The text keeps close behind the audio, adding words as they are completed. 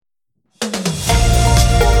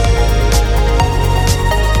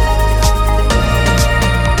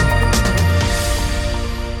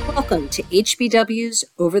to HBW's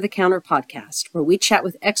Over-the-Counter podcast, where we chat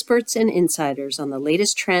with experts and insiders on the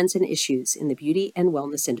latest trends and issues in the beauty and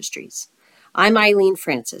wellness industries. I'm Eileen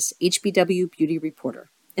Francis, HBW Beauty Reporter.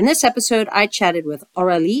 In this episode, I chatted with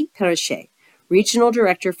Aurélie Perrichet, Regional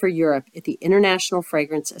Director for Europe at the International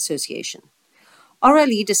Fragrance Association.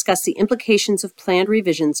 Aurélie discussed the implications of planned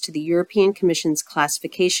revisions to the European Commission's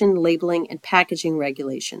classification, labeling, and packaging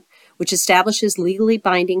regulation, which establishes legally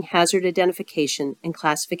binding hazard identification and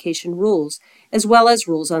classification rules, as well as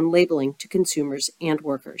rules on labeling to consumers and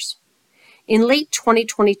workers. In late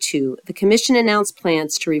 2022, the Commission announced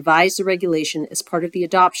plans to revise the regulation as part of the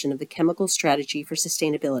adoption of the Chemical Strategy for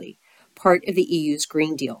Sustainability, part of the EU's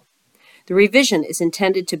Green Deal. The revision is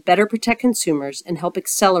intended to better protect consumers and help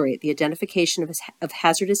accelerate the identification of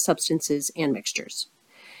hazardous substances and mixtures.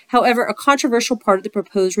 However, a controversial part of the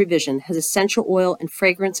proposed revision has essential oil and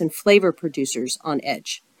fragrance and flavor producers on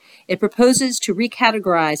edge. It proposes to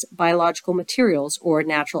recategorize biological materials or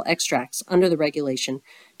natural extracts under the regulation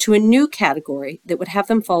to a new category that would have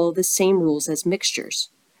them follow the same rules as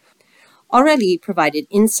mixtures. Aurélie provided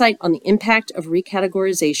insight on the impact of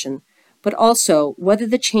recategorization, but also whether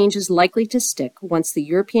the change is likely to stick once the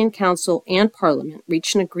European Council and Parliament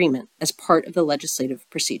reach an agreement as part of the legislative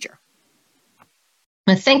procedure.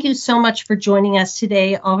 Thank you so much for joining us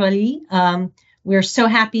today, Aurélie. We're so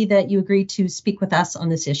happy that you agreed to speak with us on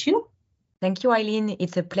this issue. Thank you, Eileen.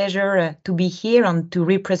 It's a pleasure to be here and to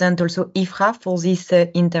represent also IFRA for this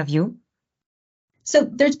interview. So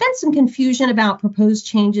there's been some confusion about proposed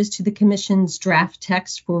changes to the Commission's draft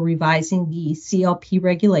text for revising the CLP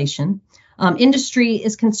regulation. Industry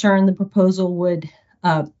is concerned the proposal would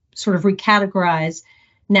sort of recategorize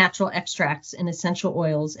natural extracts and essential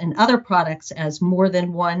oils and other products as more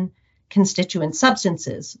than one constituent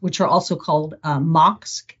substances, which are also called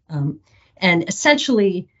MOCs. And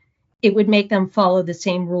essentially, it would make them follow the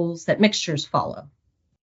same rules that mixtures follow.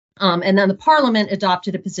 And then the Parliament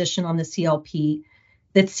adopted a position on the CLP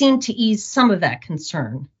that seemed to ease some of that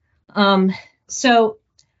concern. So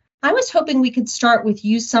I was hoping we could start with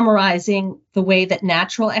you summarizing the way that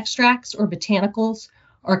natural extracts or botanicals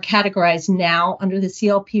are categorized now under the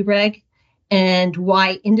CLP reg and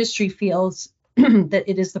why industry feels that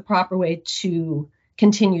it is the proper way to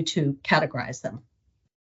continue to categorize them.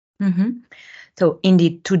 Mm-hmm. So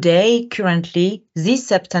indeed, today, currently, these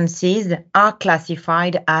substances are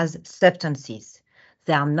classified as substances.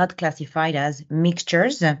 They are not classified as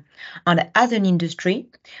mixtures. And as an industry,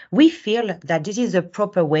 we feel that this is the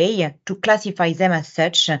proper way to classify them as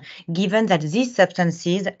such, given that these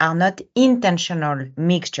substances are not intentional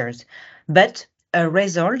mixtures, but a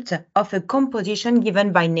result of a composition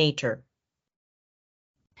given by nature.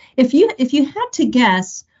 If you had to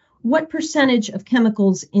guess, what percentage of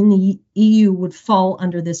chemicals in the EU would fall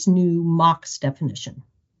under this new MOCs definition?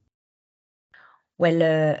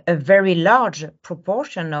 Well, a very large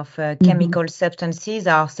proportion of chemical substances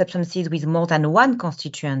are substances with more than one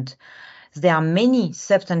constituent. There are many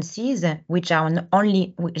substances there are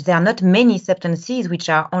not many substances which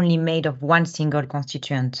are only made of one single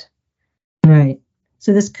constituent. Right.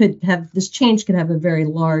 So this change could have a very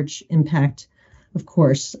large impact, of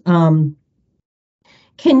course.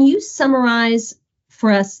 Can you summarize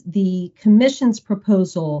for us the Commission's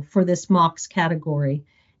proposal for this MOCs category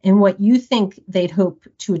and what you think they'd hope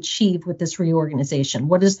to achieve with this reorganization?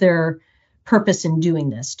 What is their purpose in doing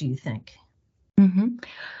this, do you think? Mm-hmm.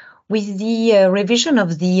 With the revision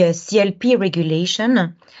of the CLP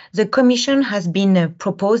regulation, the Commission has been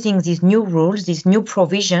proposing these new rules, these new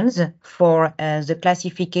provisions for the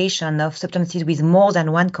classification of substances with more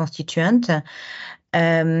than one constituent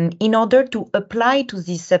in order to apply to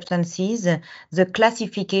these substances the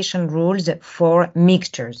classification rules for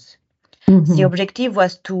mixtures. Mm-hmm. The objective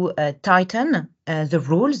was to tighten the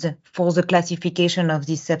rules for the classification of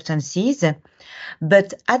these substances,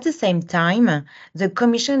 but at the same time, the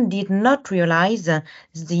Commission did not realize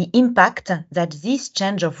the impact that this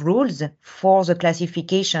change of rules for the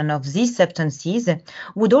classification of these substances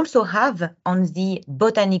would also have on the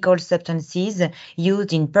botanical substances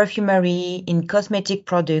used in perfumery, in cosmetic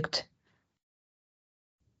products.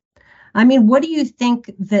 I mean, what do you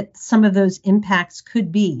think that some of those impacts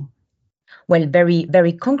could be? Well, very,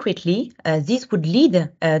 very concretely, this would lead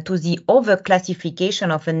to the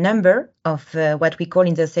overclassification of a number of what we call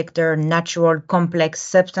in the sector natural complex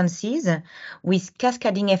substances with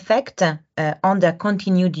cascading effect on their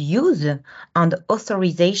continued use and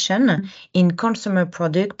authorization in consumer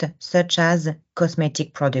products such as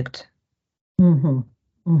cosmetic products. Mm-hmm.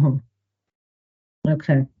 Mm-hmm.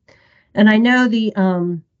 Okay. And I know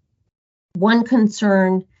the one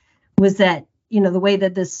concern was that, the way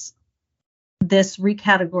that this this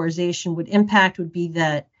recategorization would impact would be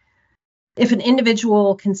that if an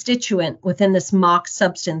individual constituent within this mock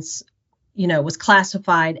substance, was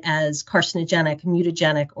classified as carcinogenic,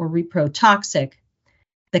 mutagenic, or reprotoxic,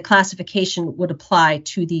 the classification would apply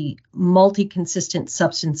to the multi-consistent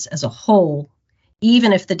substance as a whole,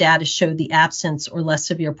 even if the data showed the absence or less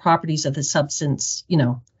severe properties of the substance,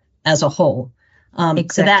 as a whole.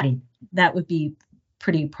 Exactly. So that would be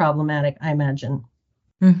pretty problematic, I imagine.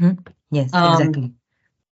 Yes, exactly.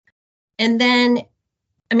 And then,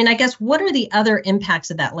 I guess, what are the other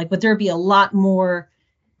impacts of that? Like, would there be a lot more,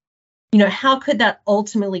 how could that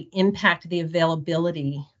ultimately impact the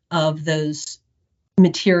availability of those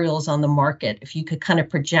materials on the market, if you could kind of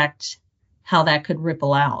project how that could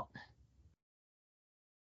ripple out?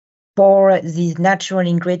 For these natural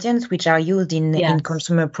ingredients which are used in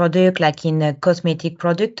consumer product, like in a cosmetic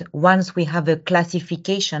product, once we have a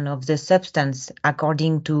classification of the substance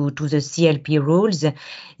according to the CLP rules,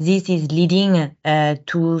 this is leading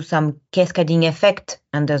to some cascading effect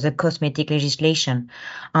under the cosmetic legislation.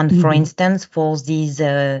 And for instance, for these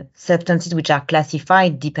substances which are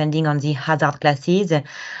classified depending on the hazard classes,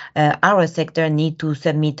 our sector need to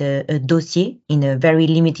submit a dossier in a very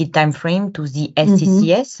limited time frame to the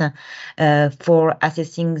SCCS for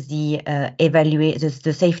assessing the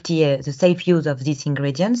safe use of these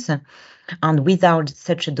ingredients. And without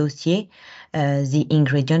such a dossier, the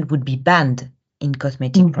ingredient would be banned in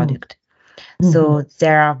cosmetic product. So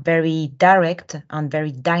there are very direct and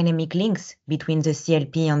very dynamic links between the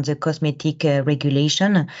CLP and the cosmetic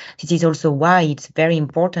regulation. This is also why it's very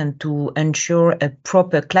important to ensure a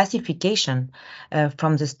proper classification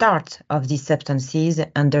from the start of these substances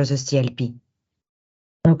under the CLP.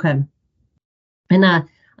 Okay. And I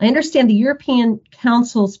understand the European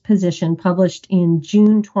Council's position, published in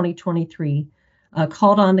June 2023,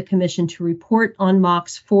 called on the Commission to report on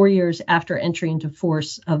MOX 4 years after entry into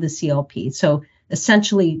force of the CLP. So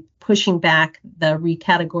essentially pushing back the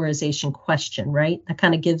recategorization question, right? That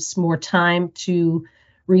kind of gives more time to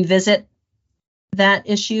revisit that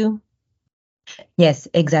issue. Yes,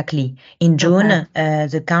 exactly. In June,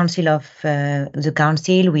 the council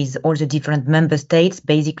with all the different member states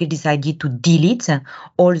basically decided to delete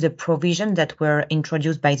all the provisions that were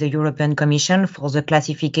introduced by the European Commission for the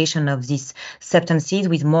classification of these substances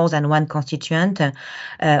with more than one constituent.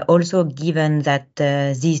 Also, given that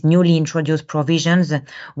these newly introduced provisions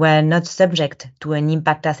were not subject to an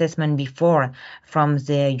impact assessment before from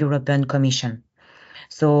the European Commission.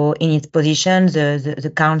 So in its position,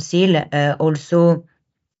 the Council also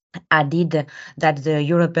added that the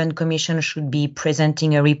European Commission should be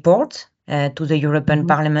presenting a report to the European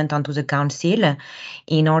Parliament and to the Council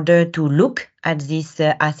in order to look at this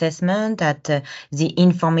assessment, at the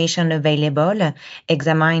information available,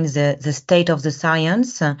 examine the state of the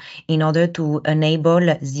science in order to enable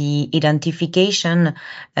the identification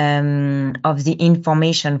of the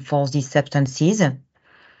information for these substances.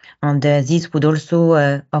 And this would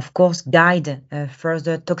also, of course, guide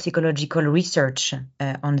further toxicological research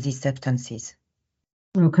on these substances.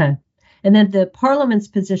 Okay. And then the Parliament's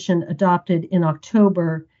position adopted in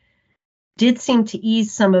October did seem to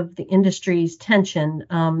ease some of the industry's tension.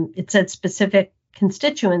 It said specific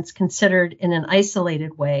constituents considered in an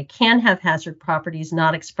isolated way can have hazard properties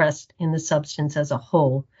not expressed in the substance as a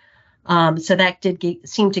whole. So that did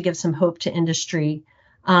seem to give some hope to industry.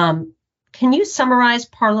 Can you summarize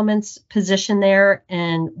Parliament's position there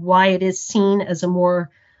and why it is seen as a more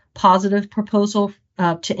positive proposal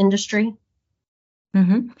to industry?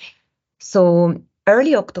 So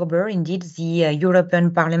early October, indeed, the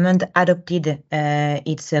European Parliament adopted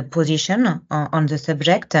its position on the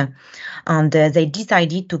subject, and they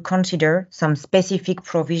decided to consider some specific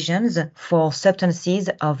provisions for substances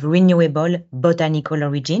of renewable botanical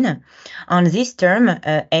origin. And this term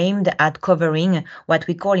aimed at covering what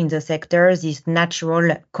we call in the sector these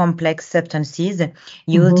natural complex substances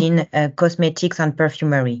used in cosmetics and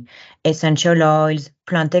perfumery, essential oils,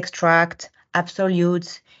 plant extract,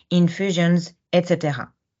 absolutes, infusions,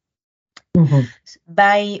 etc.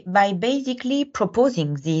 By basically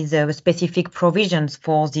proposing these specific provisions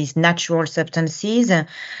for these natural substances,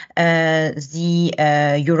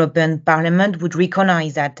 the European Parliament would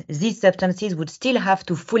recognize that these substances would still have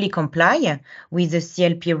to fully comply with the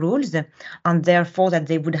CLP rules, and therefore that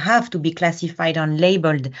they would have to be classified and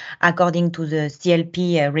labeled according to the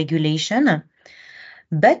CLP regulation.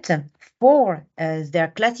 But for their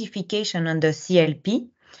classification under CLP,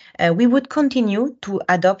 we would continue to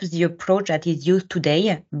adopt the approach that is used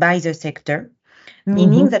today by the sector,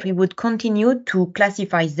 meaning that we would continue to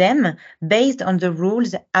classify them based on the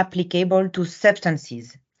rules applicable to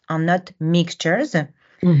substances and not mixtures,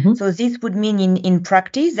 So this would mean in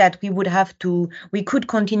practice that we could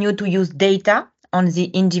continue to use data on the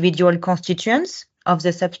individual constituents of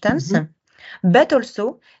the substance, but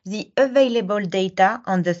also the available data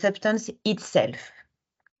on the substance itself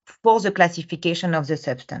for the classification of the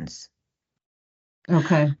substance.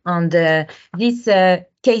 Okay. And this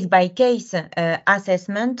case-by-case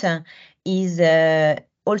assessment is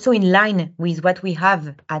also in line with what we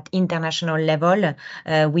have at international level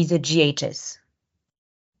with the GHS.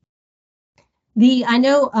 I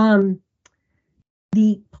know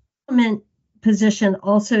the Parliament position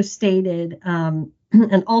also stated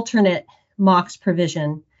an alternate MOX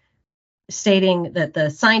provision stating that the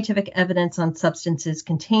scientific evidence on substances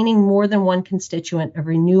containing more than one constituent of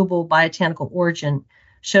renewable botanical origin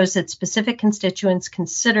shows that specific constituents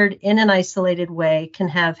considered in an isolated way can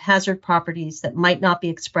have hazard properties that might not be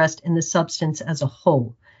expressed in the substance as a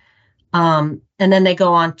whole. And then they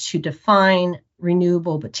go on to define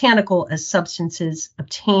renewable botanical as substances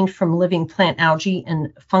obtained from living plant algae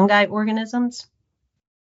and fungi organisms.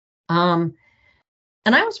 And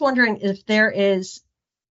I was wondering if there is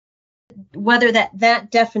whether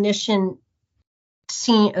that definition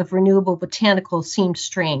of renewable botanical seems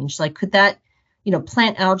strange. Like, could that,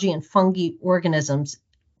 plant algae and fungi organisms,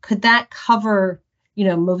 could that cover,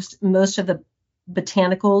 most of the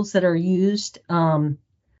botanicals that are used, and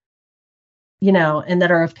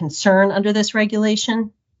that are of concern under this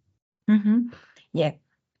regulation? Yeah.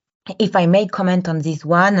 If I may comment on this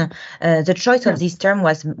one, the choice of this term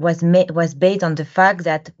was based on the fact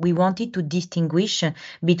that we wanted to distinguish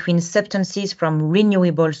between substances from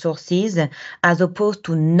renewable sources as opposed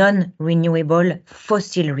to non-renewable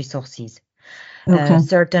fossil resources. Okay.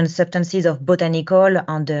 Certain substances of botanical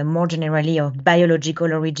and more generally of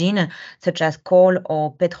biological origin, such as coal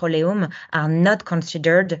or petroleum, are not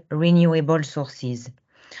considered renewable sources.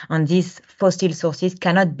 And these fossil sources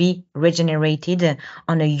cannot be regenerated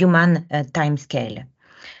on a human time scale.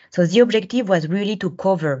 So the objective was really to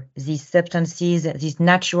cover these substances, these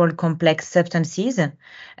natural complex substances,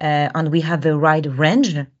 and we have a wide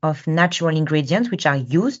range of natural ingredients which are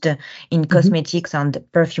used in cosmetics and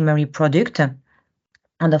perfumery products.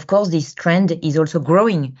 And of course, this trend is also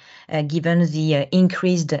growing given the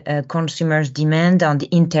increased consumers' demand and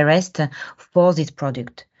interest for this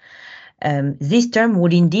product. This term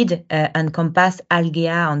would indeed encompass algae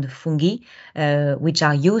and fungi, which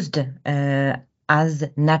are used as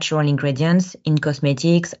natural ingredients in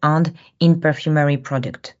cosmetics and in perfumery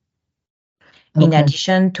products. Okay. In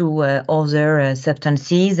addition to other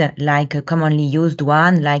substances like a commonly used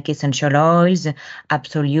one, like essential oils,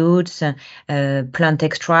 absolutes, plant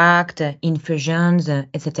extract, infusions,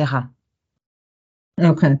 etc.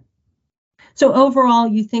 Okay. So overall,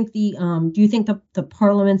 do you think the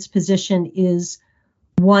Parliament's position is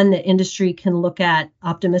one that industry can look at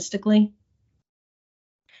optimistically?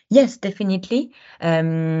 Yes, definitely.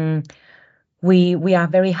 We are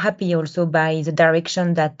very happy also by the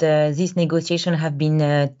direction that this negotiation have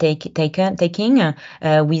been taking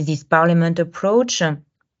with this Parliament approach.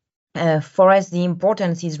 For us, the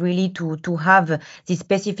importance is really to have the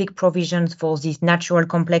specific provisions for these natural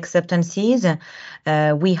complex substances.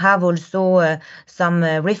 We have also some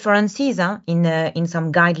references in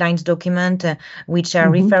some guidelines document which are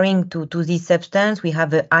referring to this substance. We have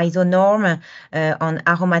the ISO norm on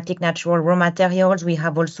aromatic natural raw materials. We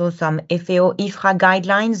have also some FAO IFRA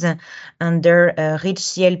guidelines under REACH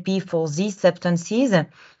CLP for these substances.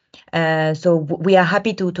 So we are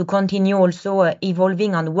happy to continue also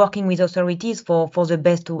evolving and working with authorities for the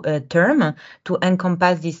best term to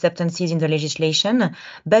encompass these substances in the legislation.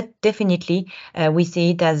 But definitely, we see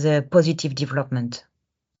it as a positive development.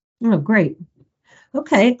 Oh, great.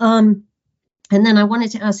 Okay. And then I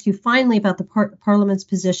wanted to ask you finally about the Parliament's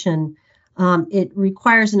position. It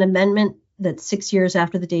requires an amendment that 6 years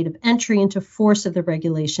after the date of entry into force of the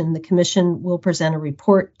regulation, the Commission will present a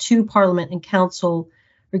report to Parliament and Council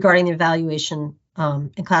regarding the evaluation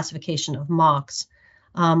and classification of MOX.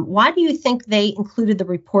 Why do you think they included the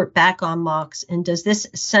report back on MOX? And does this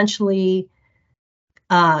essentially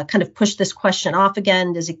kind of push this question off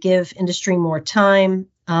again? Does it give industry more time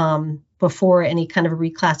before any kind of a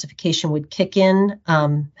reclassification would kick in?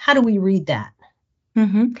 How do we read that?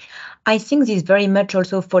 I think this very much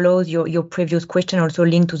also follows your previous question, also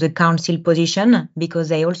linked to the Council position, because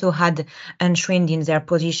they also had enshrined in their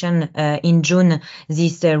position in June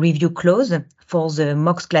this review clause for the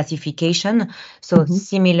MOX classification. So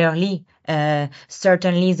similarly,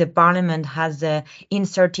 certainly the Parliament has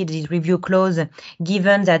inserted this review clause,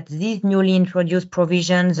 given that these newly introduced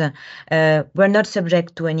provisions were not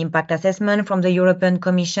subject to an impact assessment from the European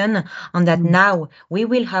Commission, and that now we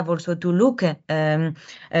will have also to look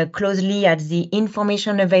closely at the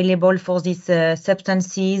information available for these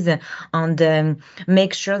substances and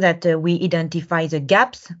make sure that we identify the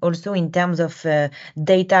gaps also in terms of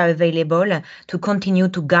data available to continue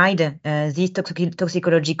to guide this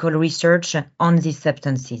toxicological research on these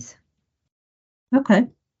substances. Okay.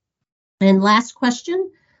 And last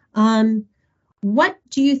question, what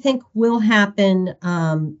do you think will happen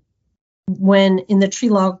when in the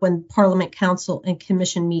trilogue, when Parliament, Council, and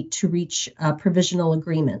Commission meet to reach a provisional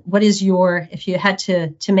agreement? What is your, if you had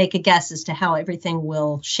to make a guess as to how everything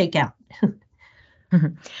will shake out?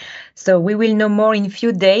 So we will know more in a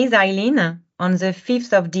few days, Eileen. On the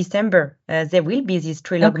 5th of December, there will be this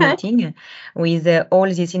trilogue meeting with all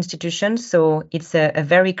these institutions. So it's a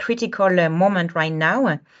very critical moment right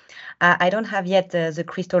now. I don't have yet the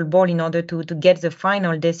crystal ball in order to get the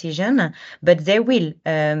final decision, but they will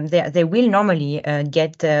normally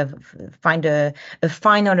find a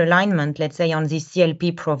final alignment, let's say, on these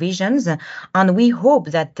CLP provisions, and we hope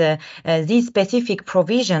that these specific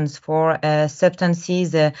provisions for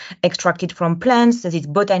substances extracted from plants, this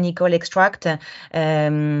botanical extract,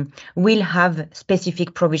 will have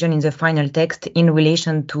specific provision in the final text in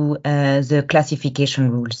relation to the classification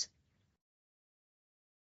rules.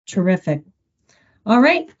 Terrific. All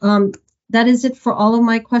right. That is it for all of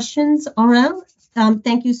my questions. Aurélie,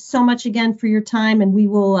 thank you so much again for your time, and we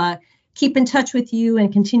will keep in touch with you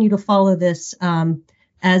and continue to follow this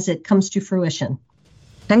as it comes to fruition.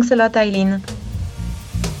 Thanks a lot, Eileen.